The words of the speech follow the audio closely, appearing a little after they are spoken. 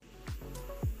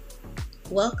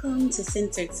Welcome to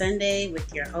Centered Sunday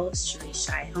with your host, Sharice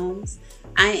Shy Holmes.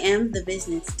 I am the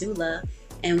business doula,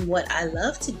 and what I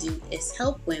love to do is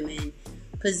help women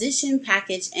position,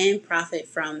 package, and profit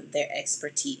from their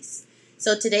expertise.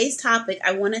 So today's topic,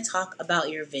 I want to talk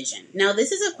about your vision. Now,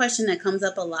 this is a question that comes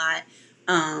up a lot,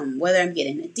 whether I'm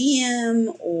getting a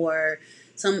DM or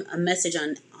a message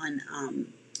on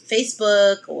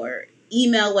Facebook or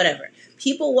email, whatever.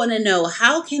 People want to know,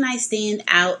 how can I stand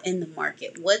out in the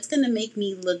market? What's going to make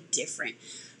me look different?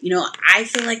 I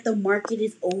feel like the market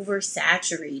is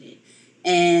oversaturated,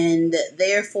 and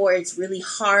therefore it's really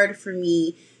hard for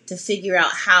me to figure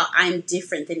out how I'm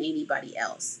different than anybody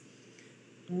else.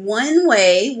 One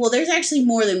way, well, there's actually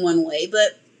more than one way,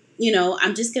 but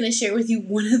I'm just going to share with you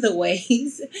one of the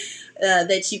ways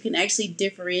that you can actually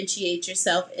differentiate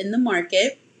yourself in the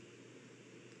market.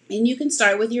 And you can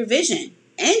start with your vision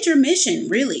and your mission,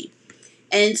 really.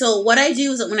 And so what I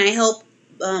do is that when I help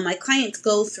my clients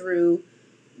go through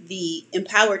the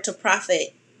Empowered to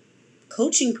Profit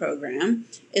coaching program,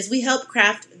 is we help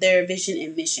craft their vision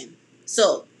and mission.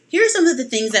 So here are some of the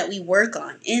things that we work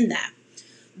on in that.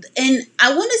 And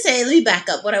I want to say, let me back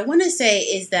up. What I want to say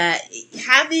is that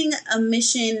having a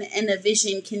mission and a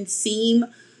vision can seem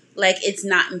like it's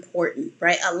not important,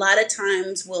 right? A lot of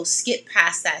times we'll skip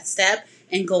past that step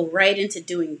and go right into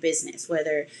doing business,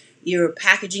 whether you're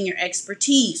packaging your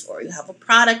expertise or you have a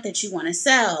product that you want to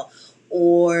sell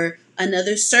or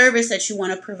another service that you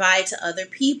want to provide to other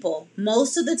people.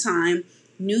 Most of the time,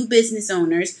 new business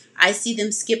owners, I see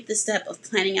them skip the step of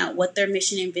planning out what their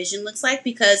mission and vision looks like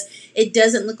because it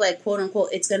doesn't look like, quote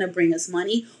unquote, it's going to bring us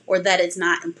money or that it's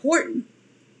not important.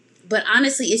 But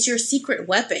honestly, it's your secret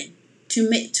weapon to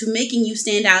making you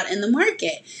stand out in the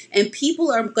market. And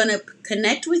people are going to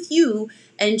connect with you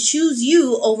and choose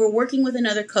you over working with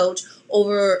another coach,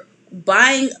 over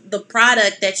buying the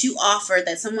product that you offer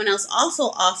that someone else also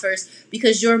offers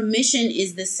because your mission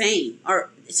is the same or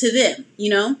to them,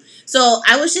 So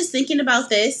I was just thinking about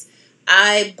this.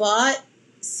 I bought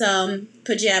some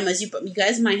pajamas. You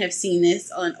guys might have seen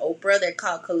this on Oprah. They're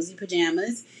called cozy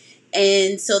pajamas.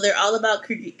 And so they're all about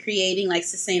creating like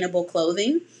sustainable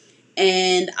clothing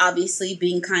and obviously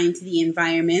being kind to the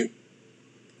environment.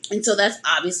 And so that's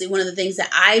obviously one of the things that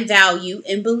I value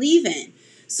and believe in.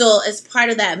 So as part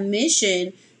of that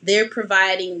mission, they're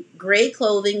providing great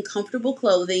clothing, comfortable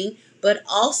clothing, but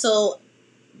also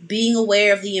being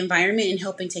aware of the environment and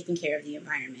helping taking care of the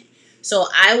environment. So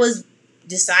I was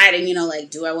deciding,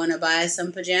 do I want to buy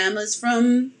some pajamas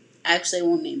from, actually I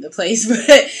won't name the place,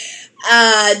 but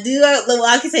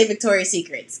I can say Victoria's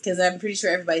Secrets because I'm pretty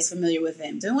sure everybody's familiar with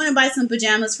them. Do I want to buy some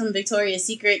pajamas from Victoria's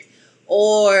Secret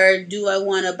or do I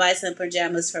want to buy some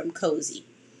pajamas from Cozy?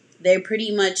 They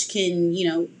pretty much can,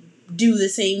 do the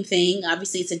same thing.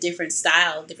 Obviously, it's a different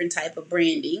style, different type of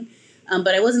branding.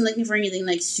 But I wasn't looking for anything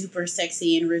like super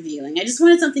sexy and revealing. I just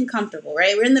wanted something comfortable,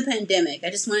 right? We're in the pandemic. I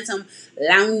just wanted some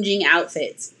lounging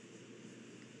outfits.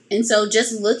 And so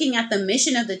just looking at the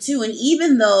mission of the two, and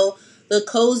even though the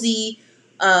Cozy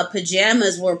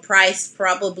pajamas were priced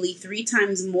probably 3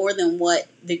 times more than what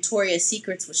Victoria's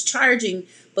Secrets was charging,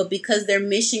 but because their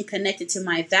mission connected to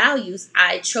my values,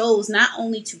 I chose not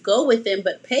only to go with them,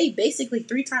 but pay basically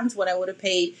 3 times what I would have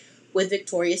paid with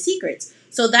Victoria's Secrets.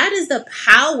 So that is the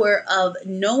power of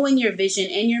knowing your vision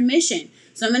and your mission.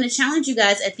 So I'm going to challenge you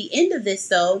guys at the end of this,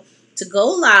 though, to go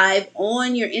live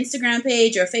on your Instagram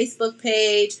page or Facebook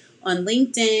page, on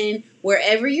LinkedIn,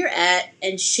 wherever you're at,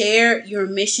 and share your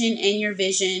mission and your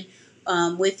vision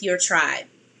with your tribe,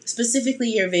 specifically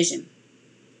your vision.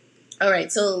 All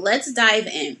right, so let's dive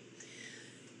in.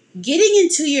 Getting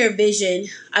into your vision,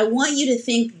 I want you to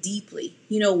think deeply.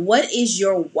 What is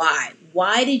your why?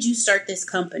 Why did you start this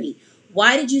company?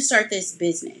 Why did you start this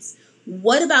business?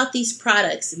 What about these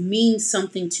products means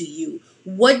something to you?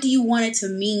 What do you want it to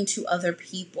mean to other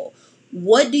people?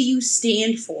 What do you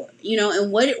stand for?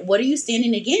 And what are you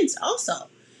standing against also?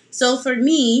 So for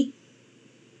me,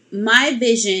 my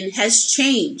vision has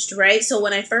changed, right? So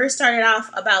when I first started off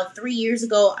about 3 years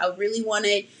ago, I really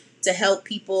wanted to help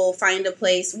people find a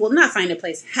place. Well, not find a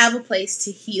place, have a place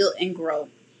to heal and grow.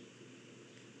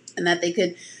 And that they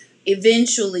could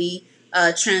eventually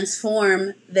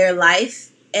transform their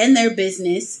life and their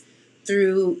business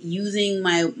through using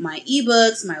my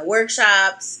ebooks, my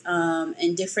workshops,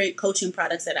 and different coaching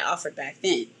products that I offered back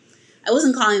then. I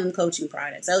wasn't calling them coaching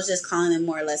products. I was just calling them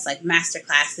more or less like master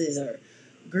classes or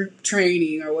group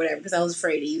training or whatever because I was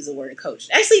afraid to use the word coach.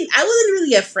 Actually, I wasn't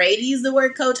really afraid to use the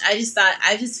word coach. I just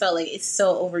felt like it's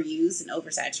so overused and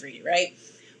oversaturated, right?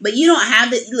 But you don't have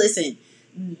to, listen,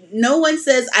 no one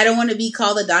says I don't want to be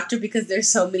called a doctor because there's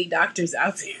so many doctors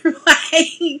out there.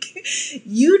 Like,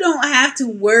 you don't have to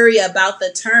worry about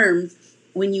the terms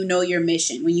when you know your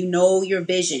mission, when you know your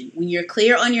vision, when you're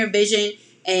clear on your vision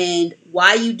and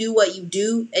why you do what you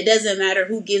do. It doesn't matter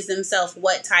who gives themselves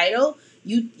what title.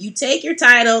 You take your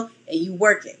title and you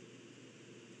work it.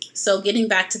 So getting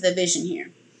back to the vision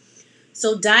here.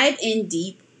 So dive in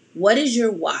deep. What is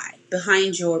your why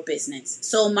behind your business?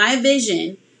 So my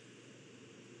vision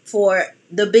for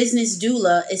the business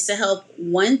doula is to help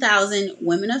 1,000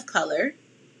 women of color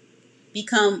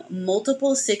become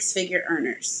multiple six-figure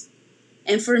earners.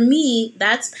 And for me,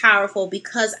 that's powerful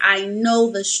because I know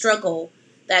the struggle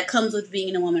that comes with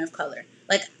being a woman of color.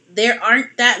 Like, there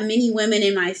aren't that many women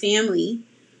in my family.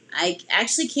 I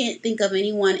actually can't think of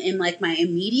anyone in like my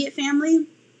immediate family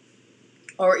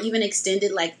or even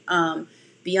extended, like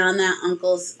beyond that,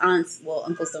 uncles, aunts. Well,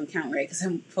 uncles don't count, right? Because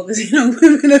I'm focusing on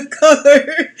women of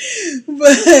color.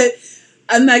 But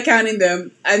I'm not counting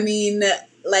them. I mean,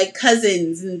 like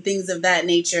cousins and things of that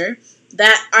nature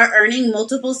that are earning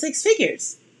multiple six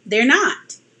figures. They're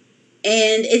not.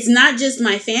 And it's not just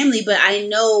my family, but I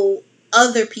know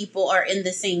other people are in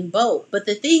the same boat. But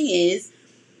the thing is,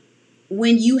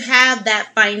 when you have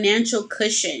that financial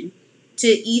cushion to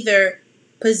either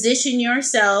position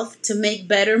yourself to make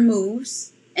better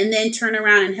moves and then turn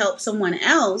around and help someone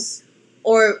else,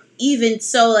 or even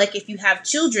so, like if you have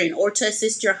children or to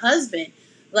assist your husband,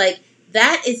 like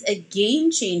that is a game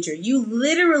changer. You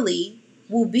literally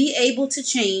will be able to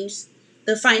change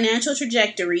the financial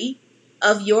trajectory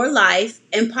of your life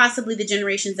and possibly the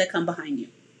generations that come behind you.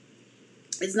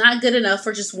 It's not good enough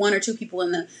for just one or two people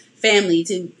in the family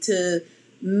to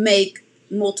make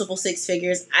multiple six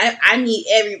figures. I need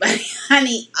everybody. I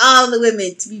need all the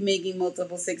women to be making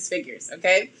multiple six figures,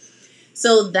 okay?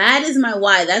 So that is my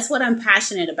why. That's what I'm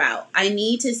passionate about. I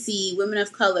need to see women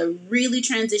of color really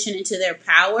transition into their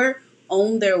power,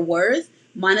 own their worth,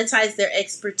 monetize their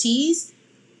expertise,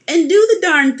 and do the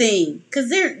darn thing. Because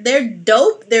they're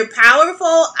dope. They're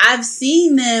powerful. I've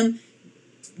seen them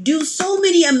do so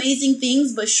many amazing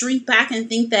things, but shrink back and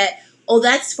think that, oh,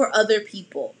 that's for other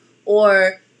people.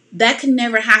 Or that could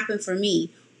never happen for me.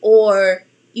 Or,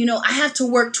 you know, I have to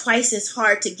work twice as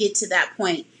hard to get to that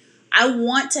point. I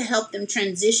want to help them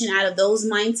transition out of those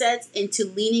mindsets into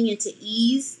leaning into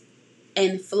ease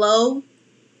and flow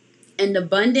and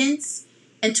abundance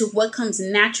and to what comes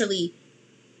naturally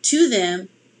to them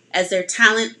as their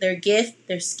talent, their gift,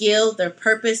 their skill, their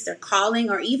purpose, their calling,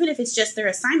 or even if it's just their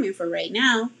assignment for right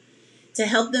now, to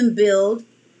help them build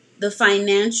the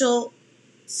financial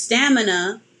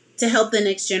stamina to help the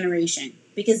next generation.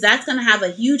 Because that's going to have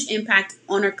a huge impact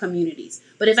on our communities.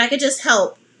 But if I could just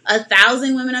help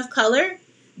 1,000 women of color,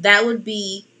 that would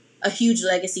be a huge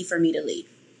legacy for me to leave.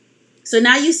 So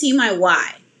now you see my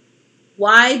why.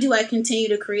 Why do I continue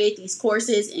to create these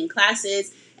courses and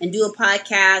classes and do a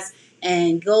podcast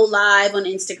and go live on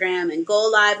Instagram and go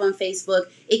live on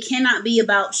Facebook? It cannot be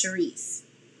about Sharice.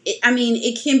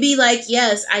 It can be like,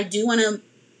 yes, I do want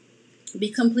to be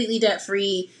completely debt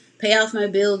free, pay off my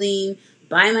building,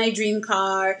 buy my dream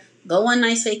car, go on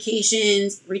nice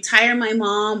vacations, retire my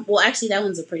mom. Well, actually, that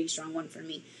one's a pretty strong one for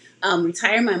me.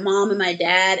 Retire my mom and my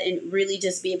dad and really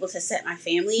just be able to set my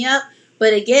family up.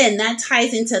 But again, that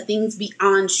ties into things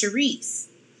beyond Sharice.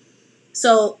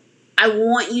 So I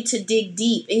want you to dig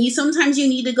deep. And sometimes you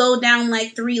need to go down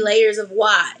like 3 layers of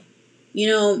why. You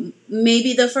know,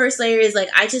 maybe the first layer is like,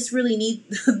 I just really need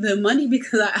the money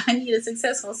because I need a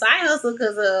successful side hustle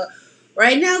because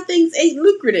right now things ain't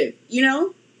lucrative, you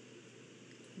know?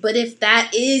 But if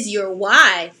that is your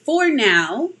why for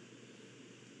now,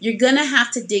 you're going to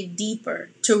have to dig deeper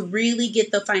to really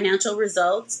get the financial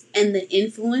results and the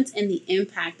influence and the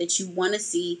impact that you want to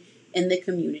see in the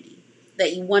community,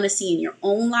 that you want to see in your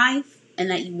own life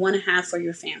and that you want to have for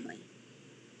your family.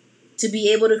 To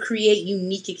be able to create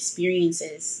unique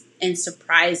experiences and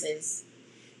surprises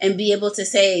and be able to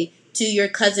say to your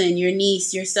cousin, your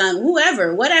niece, your son,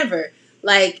 whoever, whatever,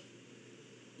 like,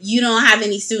 you don't have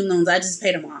any student loans, I just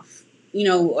paid them off. You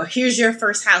know, or here's your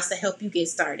first house to help you get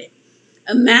started.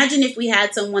 Imagine if we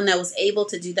had someone that was able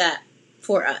to do that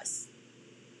for us.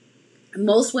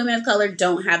 Most women of color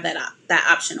don't have that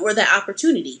option or that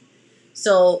opportunity.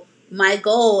 So my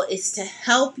goal is to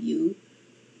help you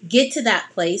get to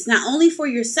that place, not only for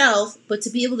yourself, but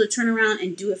to be able to turn around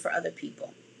and do it for other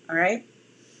people. All right.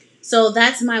 So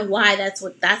that's my why.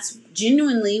 That's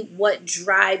genuinely what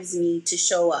drives me to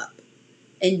show up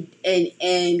and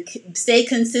stay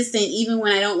consistent even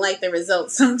when I don't like the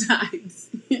results sometimes.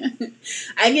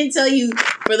 I can tell you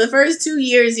for the first 2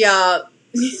 years, y'all,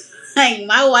 like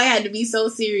my why had to be so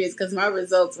serious because my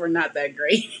results were not that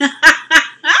great.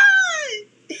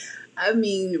 I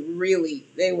mean, really,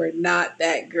 they were not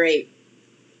that great.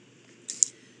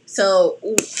 So,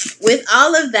 with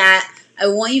all of that, I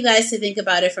want you guys to think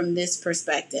about it from this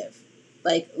perspective.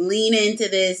 Like, lean into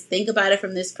this, think about it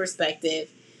from this perspective.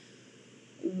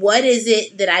 What is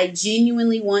it that I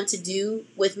genuinely want to do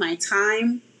with my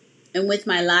time and with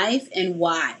my life, and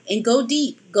why? And go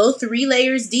deep. Go 3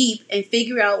 layers deep and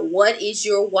figure out what is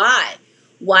your why.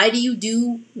 Why do you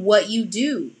do what you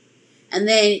do? And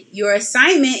then your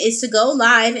assignment is to go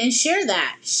live and share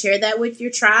that. Share that with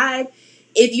your tribe.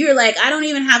 If you're like, I don't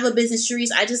even have a business,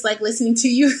 Sharice, I just like listening to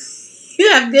you.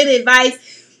 You have good advice.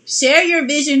 Share your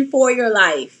vision for your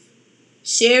life.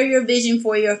 Share your vision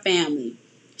for your family.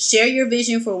 Share your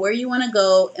vision for where you want to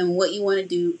go and what you want to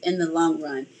do in the long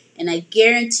run. And I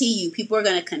guarantee you, people are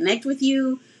going to connect with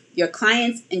you. Your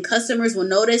clients and customers will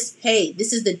notice, hey,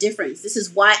 this is the difference. This is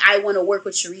why I want to work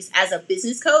with Sharice as a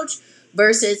business coach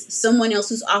versus someone else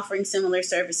who's offering similar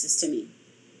services to me.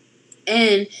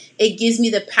 And it gives me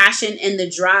the passion and the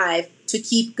drive to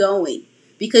keep going.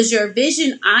 Because your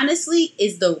vision, honestly,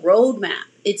 is the roadmap.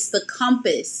 It's the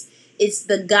compass. It's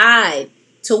the guide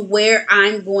to where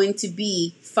I'm going to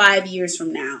be 5 years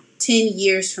from now, 10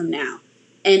 years from now,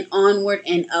 and onward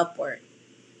and upward.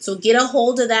 So get a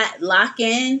hold of that, lock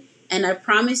in, and I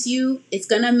promise you it's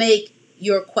going to make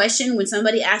your question when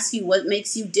somebody asks you what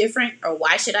makes you different or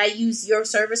why should I use your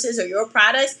services or your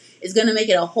products, is going to make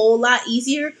it a whole lot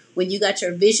easier when you got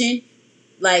your vision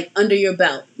like under your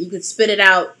belt. You could spit it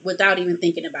out without even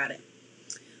thinking about it.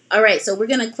 All right, so we're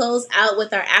going to close out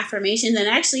with our affirmations. And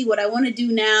actually what I want to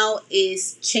do now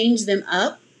is change them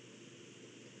up.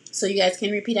 So you guys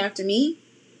can repeat after me.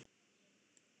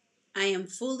 I am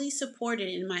fully supported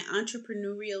in my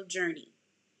entrepreneurial journey.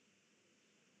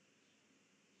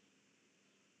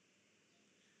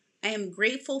 I am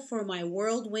grateful for my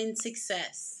whirlwind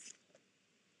success.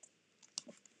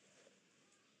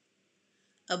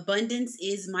 Abundance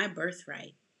is my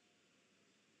birthright.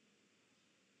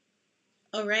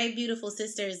 All right, beautiful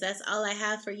sisters, that's all I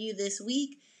have for you this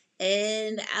week.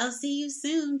 And I'll see you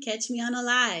soon. Catch me on a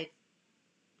live.